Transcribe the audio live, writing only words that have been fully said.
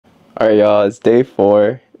Alright y'all, it's day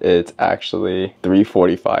 4. It's actually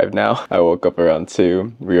 3:45 now. I woke up around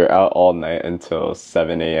 2. We were out all night until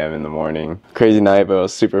 7 a.m. in the morning. Crazy night, but it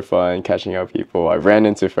was super fun catching up with people. I ran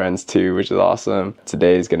into friends too, which is awesome.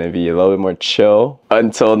 Today is gonna be a little bit more chill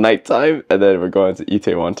until nighttime, and then we're going to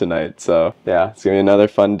Itaewon tonight. So yeah, it's gonna be another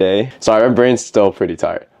fun day. Sorry, my brain's still pretty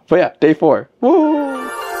tired. But yeah, day 4. Woo!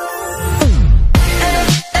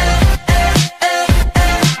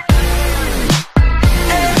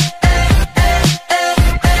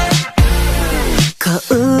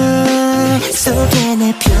 속에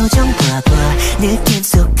내 표정 봐봐 느낌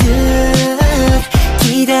so good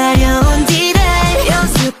기다려온 뒤래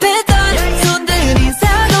연습했던 손들이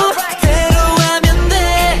사고 그대로 하면 돼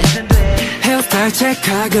헤어스타일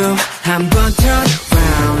체크하고 한번 turn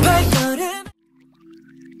around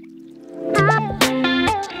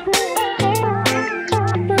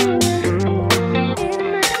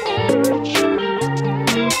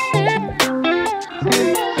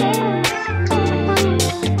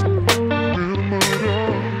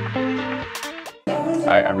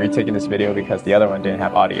I'm retaking this video because the other one didn't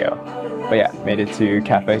have audio. But yeah, made it to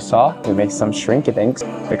Cafe Sloth. We make some skrinky-dinks.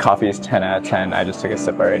 The coffee is 10 out of 10. I just took a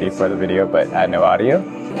sip already for the video, but I had no audio.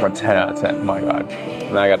 Or 10 out of 10, oh my god.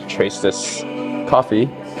 And now I got to trace this coffee,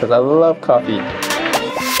 because I love coffee.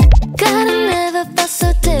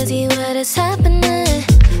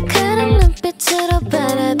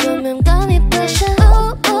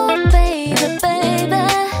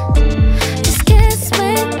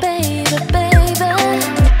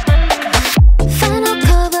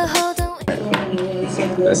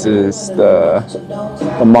 This is the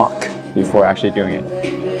mock before actually doing it.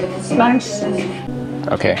 It's nice.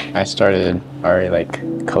 Okay, I started already like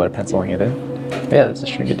color penciling it in. But yeah, that's a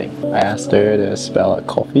skrinky-dink. I asked her to spell out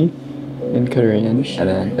coffee in Korean, and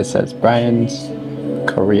then it says Bryan's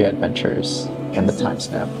Korea Adventures and the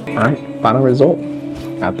timestamp. Alright, final result.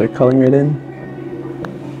 After coloring it in,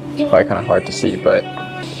 it's probably kind of hard to see, but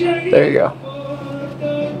there you go.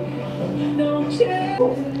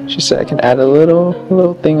 She said I can add a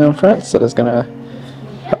little thing on front, so that's gonna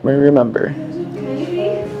help me remember.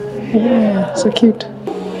 Yeah, so cute.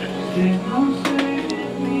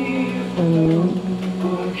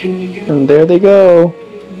 And there they go.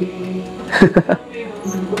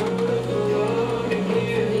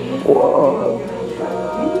 Whoa.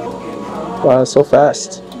 Wow, so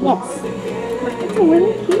fast. Yes. That's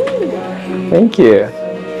really cute. Thank you.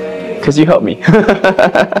 Because you helped me.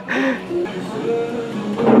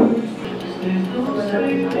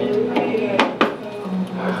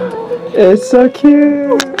 It's so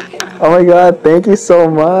cute! Oh my god, thank you so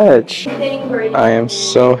much! I am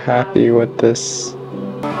so happy with this.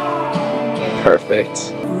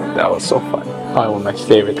 Perfect. That was so fun. Probably one of my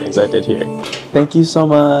favorite things I did here. Thank you so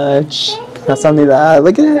much! 감사합니다.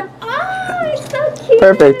 Look at it! Oh, it's so cute!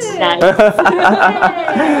 Perfect! Nice.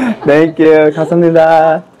 Thank you!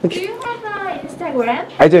 감사합니다. Do you have an Instagram?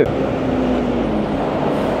 I do.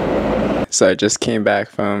 So I just came back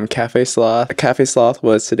from Cafe Sloth. Cafe Sloth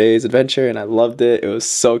was today's adventure and I loved it. It was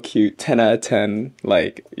so cute. 10 out of 10.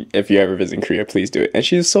 Like, if you ever visit Korea, please do it. And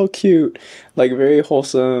she's so cute. Like, very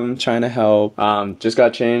wholesome, trying to help. Just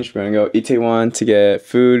got changed. We're gonna go Itaewon to get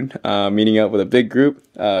food. Meeting up with a big group.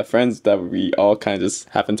 Friends that we all kind of just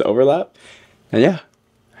happen to overlap. And yeah,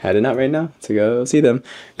 heading out right now to go see them.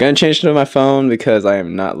 Gonna change to my phone because I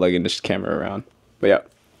am not lugging this camera around. But yeah,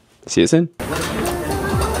 see you soon.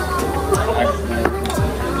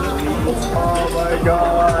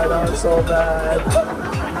 God, I'm so bad.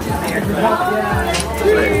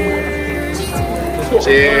 Cheers.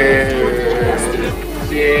 Cheers.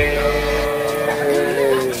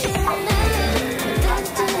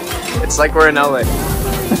 It's like we're in LA.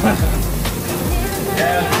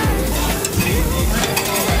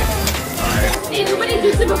 Hey, nobody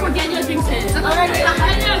drinks it before Daniel drinks it. Alright,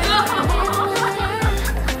 Daniel, go!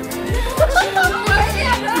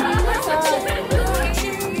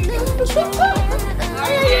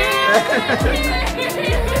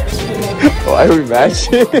 Why are we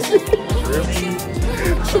matching?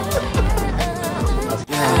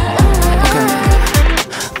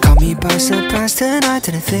 Call me by surprise tonight,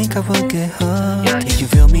 didn't think I would get hooked. You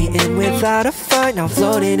feel me in without a fight, now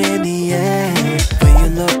floating in the air. When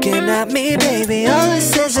you're looking at me, baby, all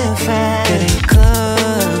this isn't fair. Getting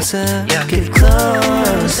closer, getting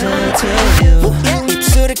closer to you.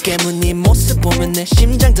 입술을 깨문 네 모습 보면 내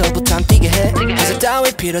심장 더부터 뛰게 해. 가사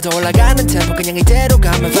따위 필요도 올라가는 템포 그냥 이대로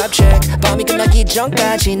가면 vibe check. 밤이 끝나기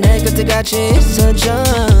전까지 내 곁에까지 있어줘.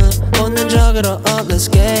 본능적으로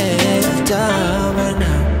let's get down right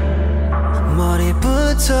now.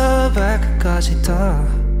 머리부터 발끝까지 다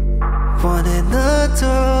원해 너도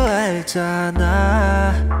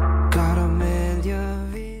살잖아 걸어밀려.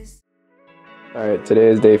 Alright, today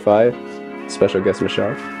is day 5. Special guest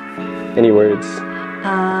Michelle. Any words?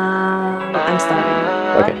 I'm starting.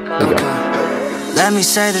 Okay, let's go. Let me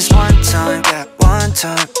say this one time, that one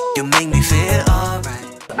time, you make me feel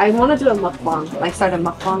alright. I want to do a mukbang, like start a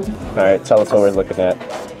mukbang. Alright, tell us what we're looking at.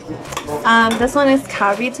 This one is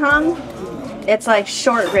Galibi Tang. It's like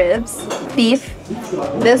short ribs, beef.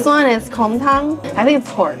 This one is Gomtang. I think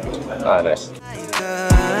it's pork. Ah, nice.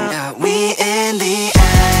 We in the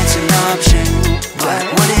edge an option, but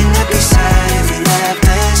wouldn't it be sad if we left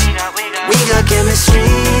this? We got chemistry,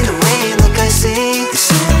 the way you look I see.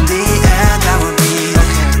 It's in the end that would be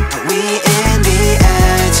okay. But we in the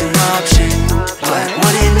edge an option, but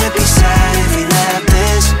wouldn't it be sad if we left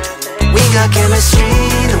this? We got chemistry,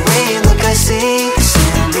 the way you look I see. It's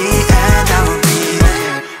in the end that would be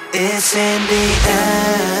okay. It's in the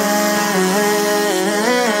end.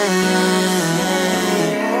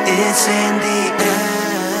 It's in the end.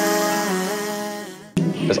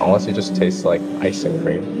 This honestly just tastes like ice and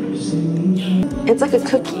cream. It's like a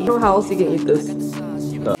cookie. I don't know how else you can eat this. We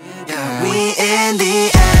in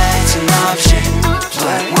the end, it's an option.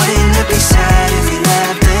 But wouldn't it be sad if we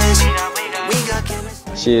left this? We got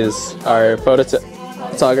chemistry. She is our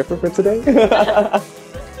photographer for today.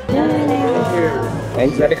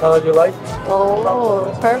 Thanks. Any color you like?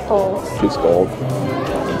 Oh, purple. She's gold.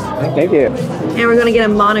 Thank you. And we're gonna get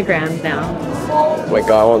a monogram now. Wait,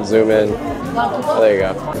 God, I won't zoom in. Oh, there you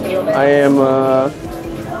go. I am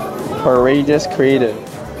courageous creative.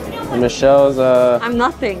 And Michelle's I'm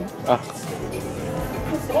nothing.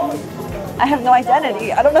 I have no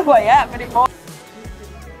identity. I don't know who I am anymore.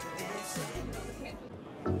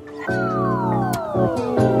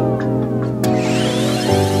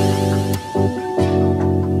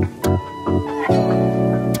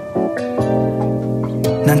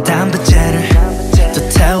 난 단백질을 또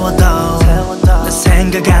태워도 나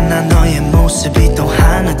생각 안 나 너의 모습이 또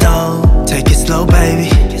하나 더. Take it slow baby,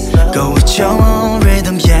 go with your own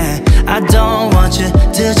rhythm, yeah. I don't want you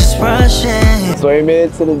to just rush in. So we made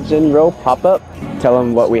it to the Jinro Pop-up. Tell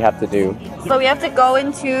them what we have to do. So we have to go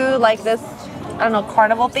into like this, I don't know,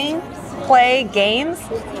 carnival thing, play games,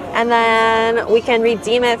 and then we can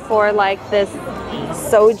redeem it for like this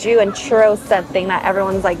soju and churro set thing that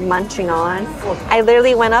everyone's like munching on. I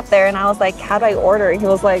literally went up there and I was like, how do I order? And he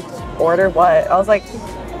was like, order what? I was like,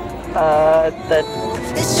 the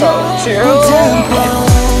soju.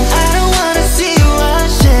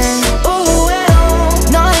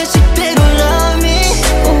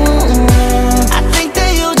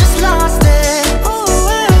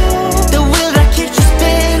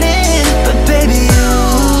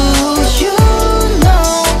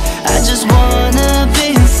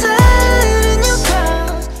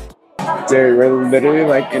 Dude, we're literally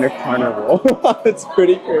like in a carnival. It's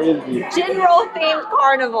pretty crazy. Jinro themed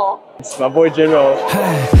carnival. It's my boy Jinro.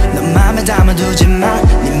 너 맘에 담아두지 마.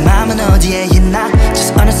 네 맘은 어디에 있나?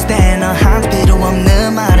 Just understand. 너한테 필요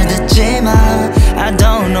없는 말을 듣지 마. I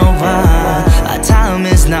don't know why. Our time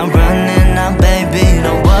is not running out, baby.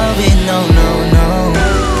 Don't worry, no, no, no.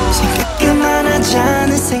 생각만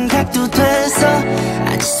하자는 생각도 돼서.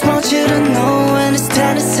 I just want you to know when it's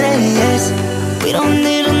time to say yes. We don't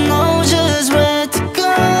need to know just where to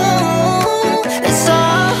go. It's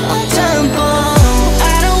all on tempo.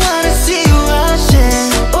 I don't wanna see you rushing.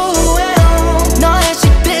 Ooh, 너의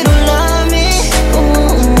식비로 love me.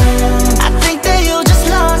 Ooh, I think that you just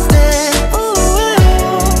lost it. Ooh,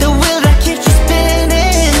 the wheel that keeps you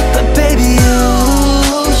spinning. But baby,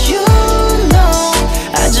 you know,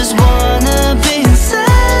 I just wanna be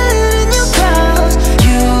inside in your crowd.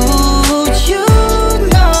 You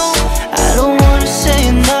know, I don't wanna say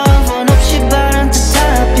enough.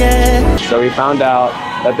 So we found out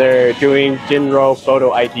that they're doing Jinro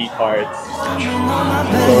photo ID cards.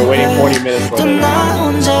 So we're waiting 40 minutes for them.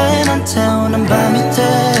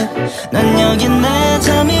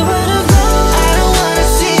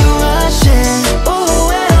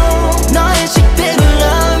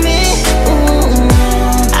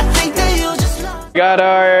 We got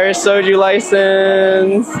our soju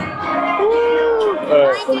license.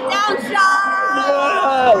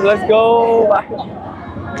 Yeah, let's go.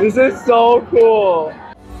 This is so cool.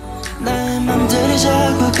 나의 맘들이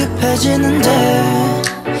자꾸 급해지는데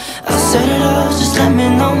I said it all, just let me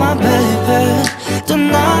know my baby. 또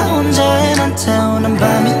나 혼자에만 태우는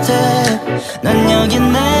밤이 돼. 난 여기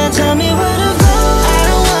내 tell me where to go. I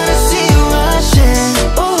don't wanna see you rushing.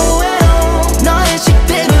 Ooh, 너의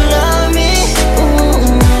식비로 love me.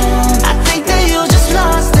 Ooh, I think that you just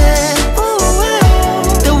lost it. Ooh,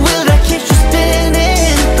 the wheel that keeps you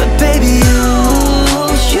spinning. But baby, you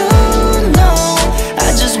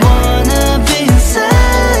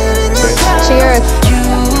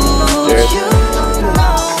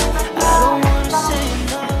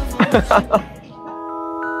We're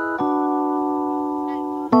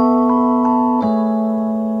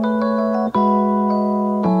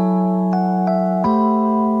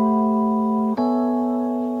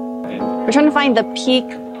trying to find the peak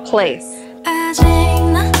place.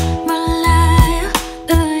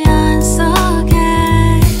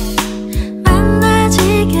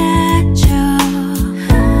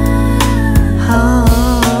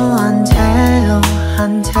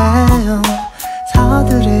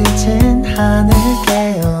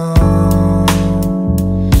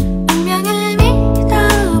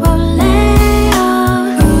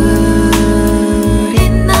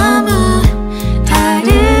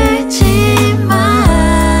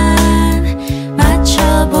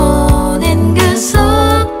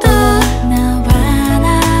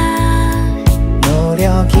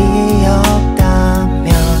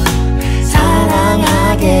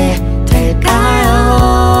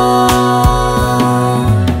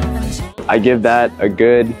 I give that a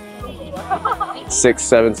good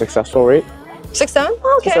 6-7 successful rate. 6-7?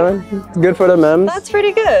 Okay. 7? Good for the memes. That's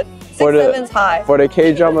pretty good. 6-7's high. For the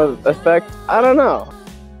K-drama effect, I don't know.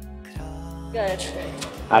 Good.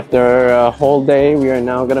 After a whole day, we are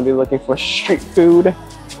now gonna be looking for street food.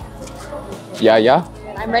 Yeah.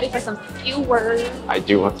 And I'm ready for some skewers. I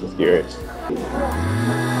do want some skewers.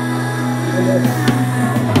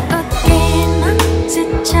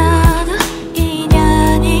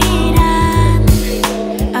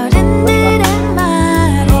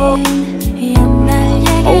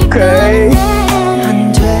 Okay.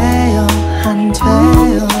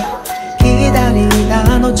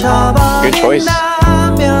 Good choice.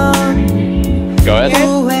 Go ahead.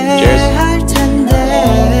 Cheers.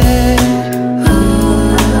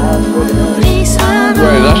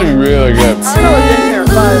 Wait, it's actually really good. I don't know what's in here,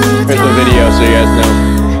 but here's the video so you guys know.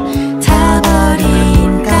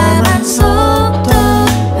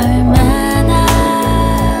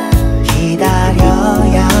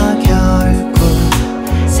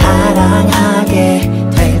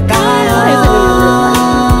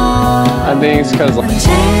 I think it's because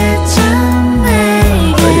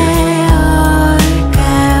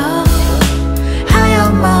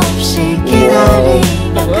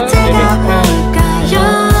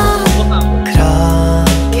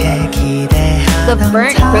the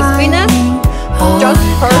burnt crispiness, just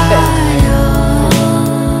perfect.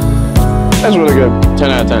 that's really good. 10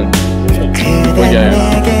 out of 10. We get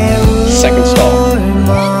second stall.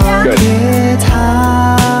 Good.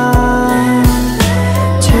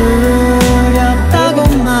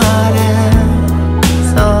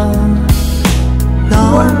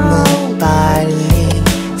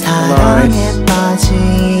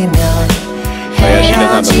 Oh yeah, she doesn't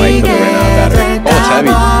have the mic because it ran out of battery. Oh,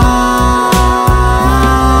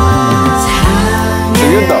 it's heavy. It's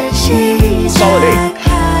good though. Solid 8.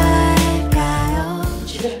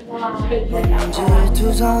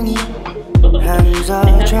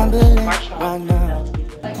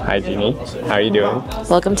 Hi Jeannie, how are you doing?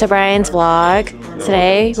 Welcome to Bryan's vlog.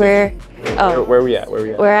 Today we're Where are we at?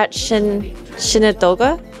 we're at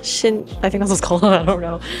Sinidoga. I think that's what it's called. I don't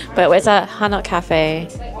know, but it's at KANTO Cafe.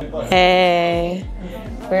 Hey,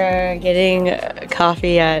 we're getting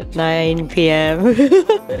coffee at 9 p.m.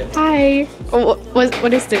 Hi.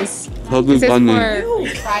 What is this? Is this for Bryan?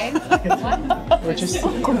 We're just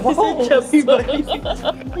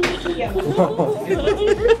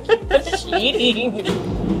Cheating.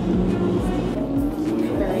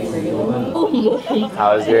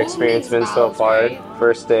 How has your experience been so far?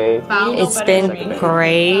 First day? It's been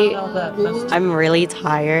great. I'm really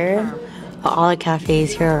tired, but all the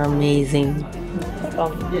cafes here are amazing.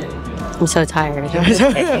 I'm so tired.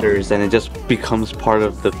 And it just becomes part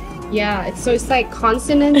of the. Yeah, so it's like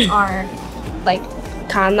consonants are like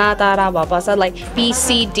kana, dara, babasa, like B,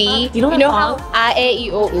 C, D. You know how A, E,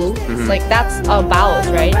 I, O, U? It's like that's vowels,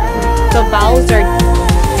 right? So vowels are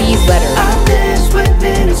these letters. I've been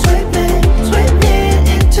swimming and swimming, swimming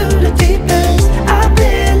into the deep end. I've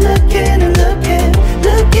been looking and looking,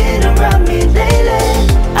 looking around me lately.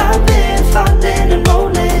 I've been falling and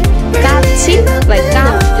rolling. That, see? Like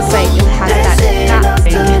that, it's like it has that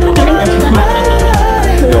thing.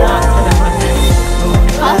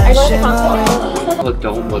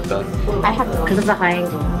 Don't look up. I have because it's a high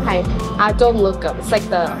angle. Hi. Don't look up. It's like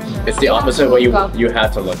the. It's the opposite of what you have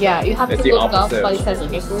to look up. Yeah, you have It's to the look up, opposite. but it says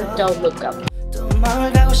don't look up.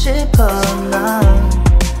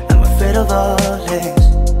 I'm afraid of all things,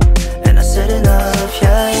 and I said enough,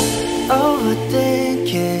 yeah.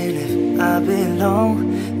 Overthinking if I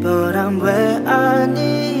belong, but I'm where I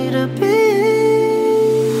need to be.